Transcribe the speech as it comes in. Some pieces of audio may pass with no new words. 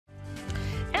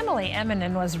Emily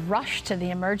Eminen was rushed to the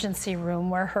emergency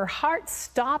room where her heart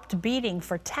stopped beating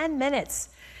for 10 minutes.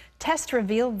 Tests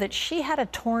revealed that she had a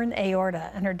torn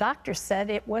aorta, and her doctor said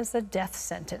it was a death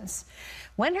sentence.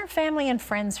 When her family and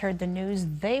friends heard the news,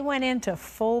 they went into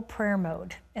full prayer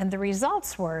mode, and the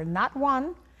results were not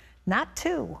one, not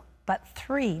two, but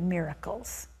 3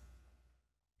 miracles.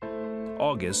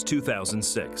 August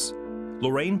 2006.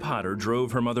 Lorraine Potter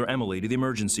drove her mother Emily to the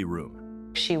emergency room.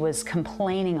 She was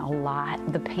complaining a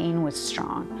lot. The pain was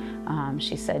strong.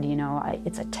 She said, you know,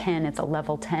 it's a 10, it's a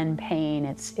level 10 pain.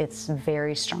 It's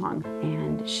very strong.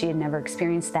 And she had never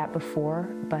experienced that before,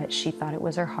 but she thought it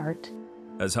was her heart.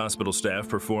 As hospital staff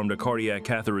performed a cardiac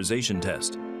catheterization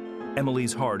test,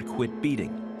 Emily's heart quit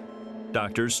beating.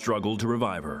 Doctors struggled to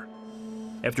revive her.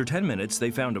 After 10 minutes,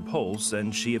 they found a pulse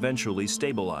and she eventually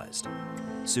stabilized.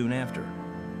 Soon after,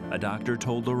 a doctor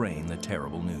told Lorraine the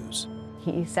terrible news.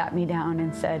 He sat me down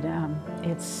and said,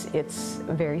 it's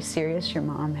very serious. Your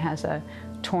mom has a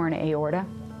torn aorta.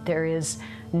 There is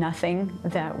nothing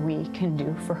that we can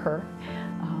do for her.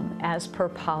 As per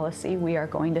policy, we are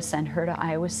going to send her to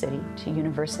Iowa City, to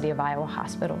University of Iowa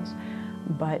Hospitals.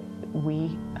 But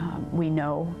we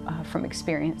know from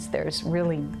experience there's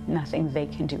really nothing they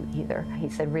can do either. He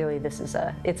said, really,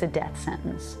 it's a death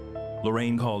sentence.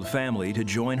 Lorraine called family to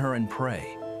join her and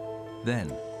pray.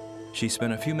 Then, she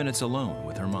spent a few minutes alone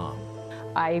with her mom.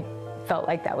 I felt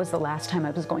like that was the last time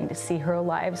I was going to see her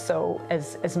alive, so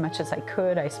as much as I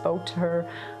could, I spoke to her,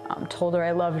 told her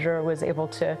I loved her, was able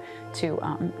to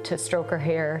stroke her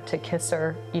hair, to kiss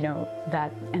her, you know,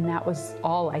 and that was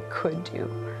all I could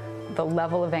do. The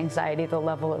level of anxiety, the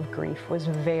level of grief was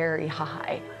very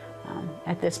high.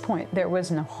 At this point, there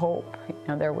was no hope. You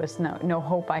know, there was no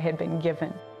hope I had been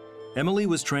given. Emily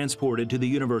was transported to the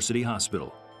University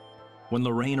Hospital. When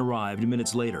Lorraine arrived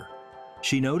minutes later,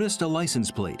 she noticed a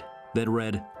license plate that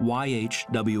read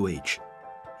YHWH,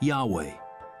 Yahweh,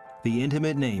 the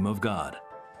intimate name of God.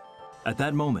 At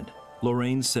that moment,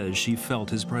 Lorraine says she felt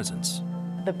his presence.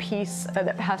 The peace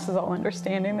that passes all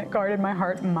understanding that guarded my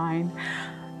heart and mind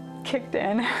kicked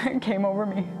in and came over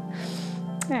me.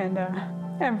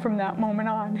 And from that moment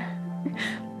on,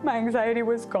 my anxiety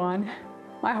was gone.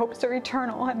 My hopes are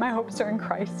eternal, and my hopes are in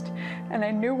Christ. And I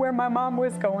knew where my mom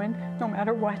was going, no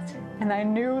matter what. And I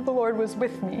knew the Lord was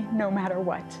with me, no matter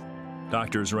what.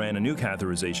 Doctors ran a new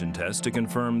catheterization test to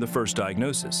confirm the first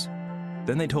diagnosis.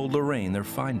 Then they told Lorraine their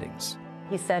findings.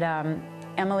 He said,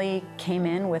 Emily came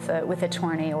in with a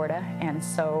torn aorta, and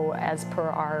so as per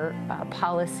our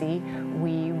policy,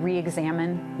 we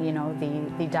re-examine, you know,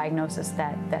 the diagnosis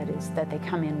that they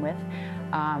come in with.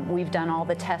 We've done all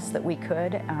the tests that we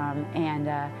could,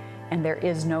 and there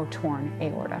is no torn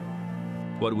aorta.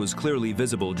 What was clearly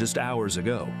visible just hours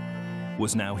ago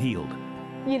was now healed.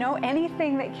 You know,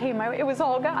 anything that came out, it was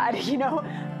all God, you know.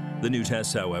 The new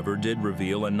tests, however, did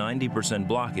reveal a 90%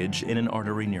 blockage in an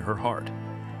artery near her heart.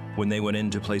 When they went in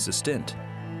to place a stent,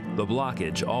 the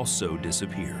blockage also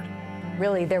disappeared.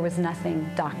 Really, there was nothing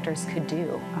doctors could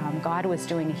do. God was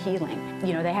doing a healing.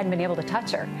 You know, they hadn't been able to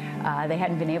touch her. They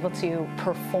hadn't been able to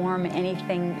perform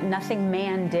anything. Nothing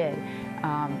man did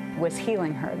was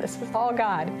healing her. This was all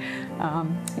God.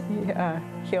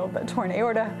 He healed the torn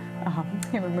aorta.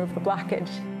 He removed the blockage.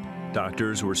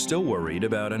 Doctors were still worried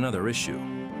about another issue.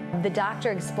 The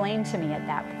doctor explained to me at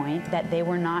that point that they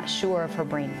were not sure of her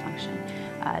brain function.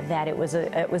 That it was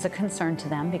a concern to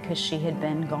them because she had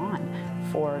been gone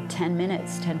for 10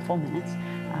 minutes, 10 full minutes.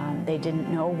 They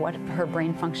didn't know what her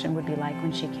brain function would be like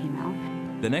when she came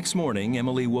out. The next morning,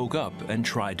 Emily woke up and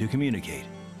tried to communicate.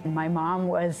 My mom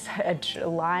was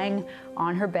lying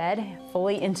on her bed,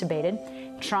 fully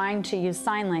intubated, trying to use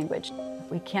sign language.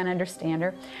 We can't understand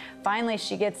her. Finally,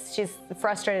 she's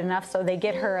frustrated enough, so they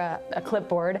get her a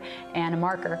clipboard and a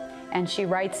marker, and she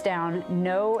writes down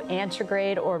no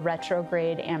antegrade or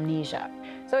retrograde amnesia.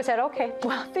 So I said, okay,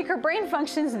 well, I think her brain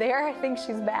function's there. I think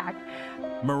she's back.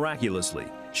 Miraculously,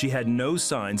 she had no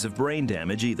signs of brain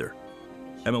damage either.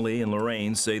 Emily and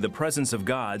Lorraine say the presence of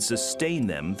God sustained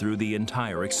them through the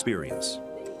entire experience.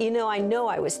 You know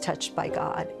I was touched by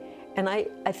God. And I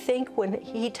think when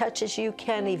He touches you,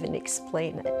 can't even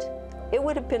explain it. It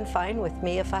would have been fine with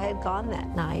me if I had gone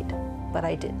that night, but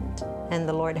I didn't. And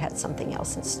the Lord had something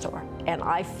else in store. And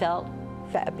I felt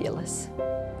fabulous.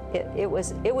 It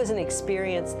was an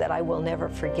experience that I will never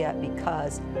forget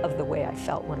because of the way I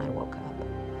felt when I woke up.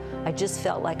 I just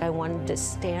felt like I wanted to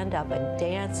stand up and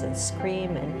dance and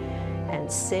scream and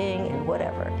sing and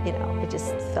whatever. You know, it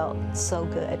just felt so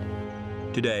good.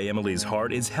 Today, Emily's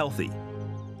heart is healthy.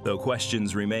 Though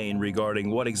questions remain regarding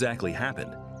what exactly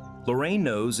happened, Lorraine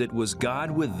knows it was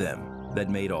God with them that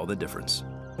made all the difference.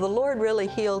 The Lord really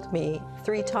healed me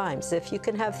 3 times. If you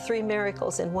can have 3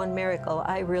 miracles in one miracle,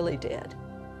 I really did.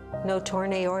 No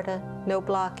torn aorta, no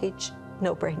blockage,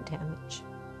 no brain damage.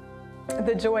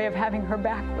 The joy of having her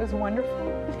back was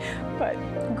wonderful, but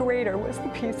greater was the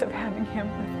peace of having him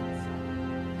with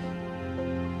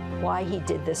us. Why he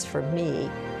did this for me,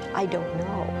 I don't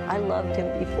know. I loved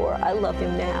him before, I love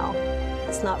him now.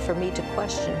 It's not for me to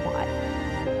question why,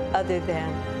 other than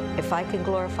if I can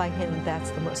glorify him,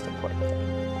 that's the most important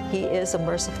thing. He is a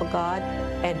merciful God,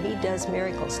 and he does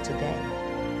miracles today,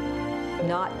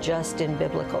 not just in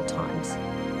biblical times.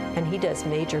 And he does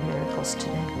major miracles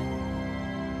today.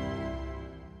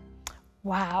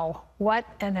 Wow, what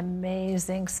an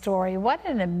amazing story. What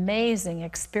an amazing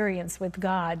experience with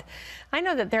God. I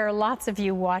know that there are lots of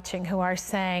you watching who are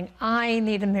saying, I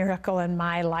need a miracle in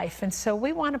my life. And so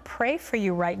we want to pray for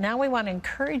you right now. We want to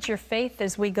encourage your faith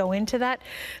as we go into that.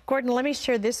 Gordon, let me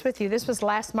share this with you. This was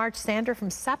last March. Sandra from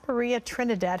Saparia,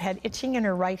 Trinidad, had itching in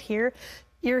her right ear.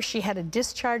 She had a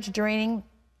discharge draining,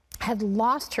 had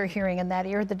lost her hearing in that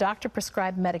ear. The doctor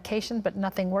prescribed medication, but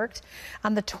nothing worked.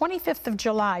 On the 25th of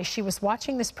July, she was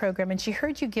watching this program, and she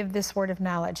heard you give this word of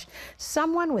knowledge.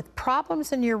 Someone with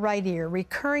problems in your right ear,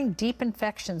 recurring deep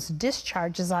infections,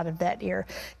 discharges out of that ear.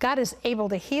 God is able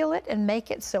to heal it and make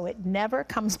it so it never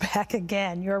comes back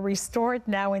again. You're restored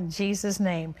now in Jesus'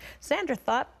 name. Sandra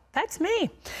thought, that's me.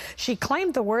 She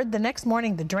claimed the word. The next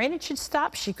morning, the drainage had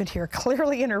stopped. She could hear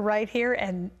clearly in her right ear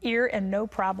and no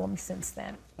problem since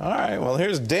then. All right, well,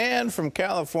 here's Dan from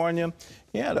California.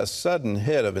 He had a sudden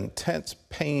hit of intense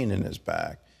pain in his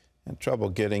back and trouble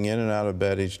getting in and out of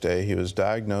bed each day. He was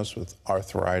diagnosed with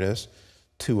arthritis,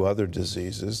 2 other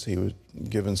diseases. He was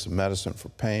given some medicine for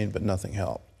pain, but nothing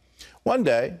helped. One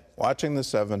day, watching the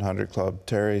 700 Club,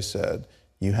 Terry said,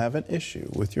 "You have an issue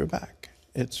with your back.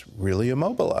 It's really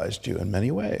immobilized you in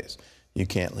many ways. You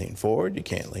can't lean forward, you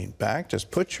can't lean back. Just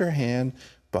put your hand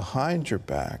behind your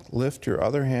back, lift your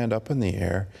other hand up in the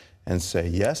air, and say,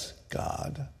 'Yes,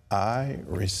 God, I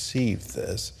receive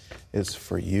this. It's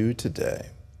for you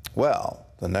today.'" Well,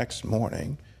 the next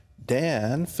morning,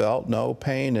 Dan felt no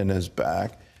pain in his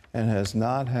back and has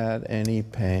not had any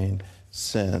pain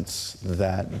since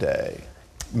that day.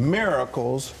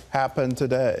 Miracles happen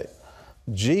today.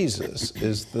 Jesus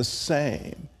is the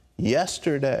same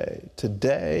yesterday,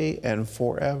 today, and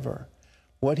forever.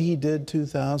 What he did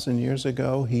 2,000 years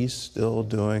ago, he's still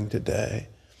doing today.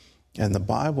 And the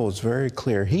Bible is very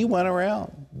clear. He went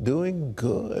around doing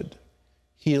good,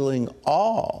 healing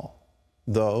all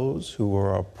those who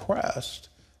were oppressed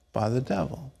by the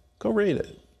devil. Go read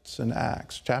it. It's in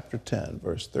Acts chapter 10,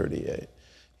 verse 38.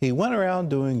 He went around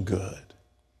doing good.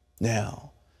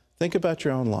 Now, think about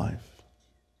your own life.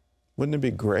 Wouldn't it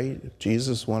be great if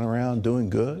Jesus went around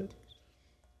doing good?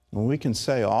 When we can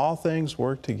say all things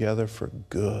work together for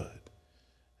good.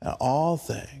 And all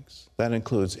things, that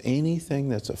includes anything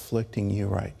that's afflicting you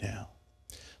right now.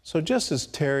 So just as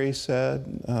Terry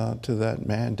said to that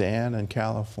man, Dan, in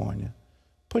California,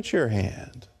 put your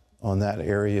hand on that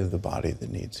area of the body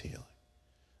that needs healing.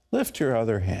 Lift your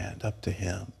other hand up to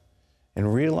him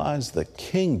and realize the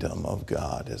kingdom of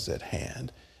God is at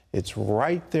hand. It's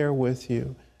right there with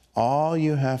you. All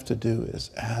you have to do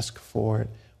is ask for it.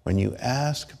 When you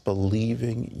ask,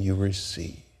 believing, you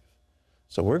receive.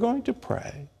 So we're going to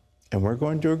pray, and we're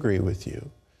going to agree with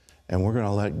you, and we're going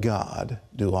to let God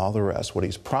do all the rest. What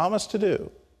he's promised to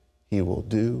do, he will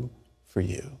do for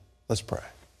you. Let's pray.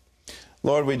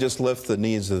 Lord, we just lift the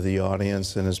needs of the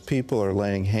audience, and as people are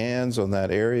laying hands on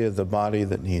that area of the body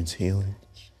that needs healing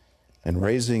and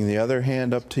raising the other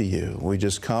hand up to you, we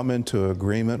just come into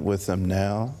agreement with them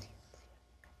now.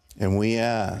 And we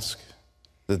ask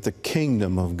that the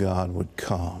kingdom of God would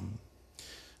come,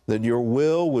 that your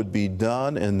will would be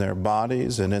done in their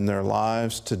bodies and in their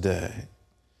lives today.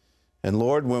 And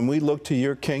Lord, when we look to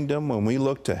your kingdom, when we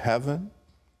look to heaven,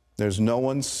 there's no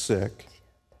one sick,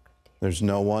 there's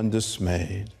no one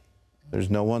dismayed, there's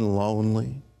no one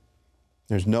lonely,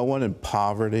 there's no one in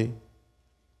poverty.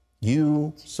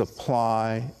 You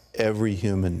supply every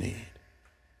human need.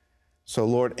 So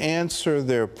Lord, answer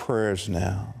their prayers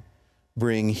now.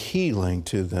 Bring healing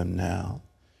to them now.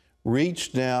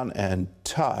 Reach down and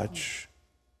touch,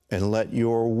 and let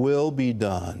your will be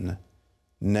done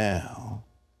now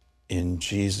in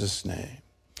Jesus' name.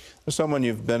 For someone,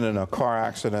 you've been in a car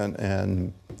accident,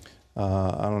 and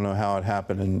I don't know how it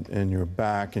happened in your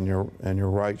back and your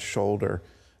right shoulder,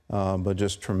 but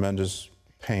just tremendous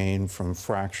pain from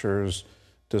fractures,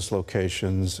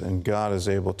 dislocations, and God is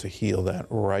able to heal that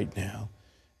right now.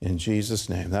 In Jesus'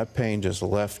 name, that pain just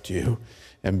left you,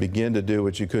 and begin to do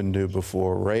what you couldn't do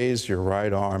before. Raise your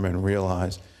right arm and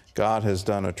realize God has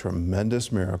done a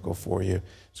tremendous miracle for you.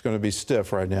 It's going to be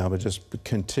stiff right now, but just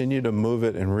continue to move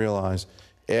it and realize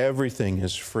everything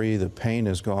is free. The pain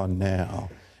is gone now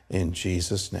in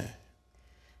Jesus' name.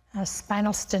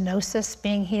 Spinal stenosis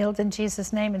being healed in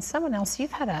Jesus' name. And someone else,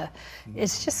 you've had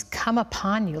it's just come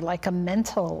upon you like a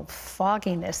mental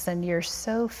fogginess, and you're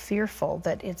so fearful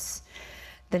that it's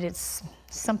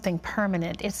something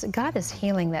permanent. God is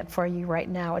healing that for you right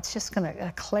now. It's just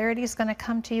clarity is going to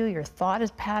come to you. Your thought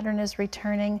pattern is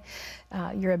returning.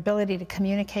 Your ability to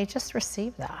communicate, just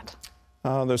receive that.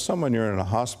 There's someone, you're in a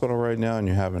hospital right now and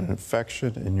you have an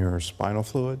infection in your spinal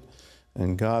fluid,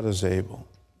 and God is able.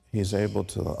 He's able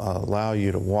to allow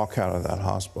you to walk out of that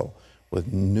hospital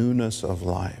with newness of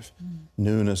life,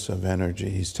 newness of energy.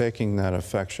 He's taking that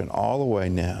affection all away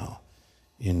now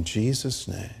in Jesus'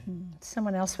 name.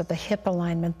 Someone else with a hip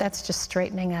alignment, that's just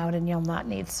straightening out and you'll not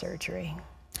need surgery.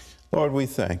 Lord, we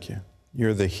thank you.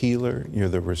 You're the healer, you're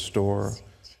the restorer,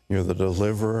 you're the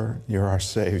deliverer, you're our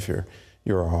Savior,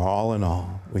 you're our all in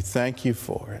all. We thank you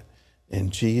for it. In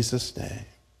Jesus' name.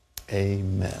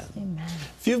 Amen. Amen.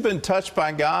 If you've been touched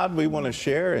by God, we want to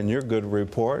share in your good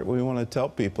report. We want to tell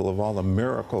people of all the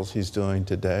miracles He's doing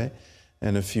today.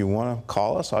 And if you want to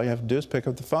call us, all you have to do is pick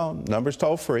up the phone. Number's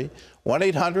toll free,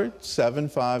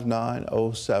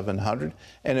 1-800-759-0700.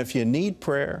 And if you need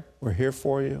prayer, we're here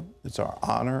for you. It's our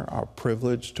honor, our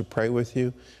privilege to pray with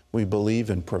you. We believe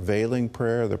in prevailing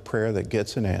prayer, the prayer that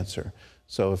gets an answer.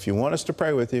 So if you want us to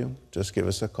pray with you, just give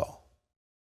us a call.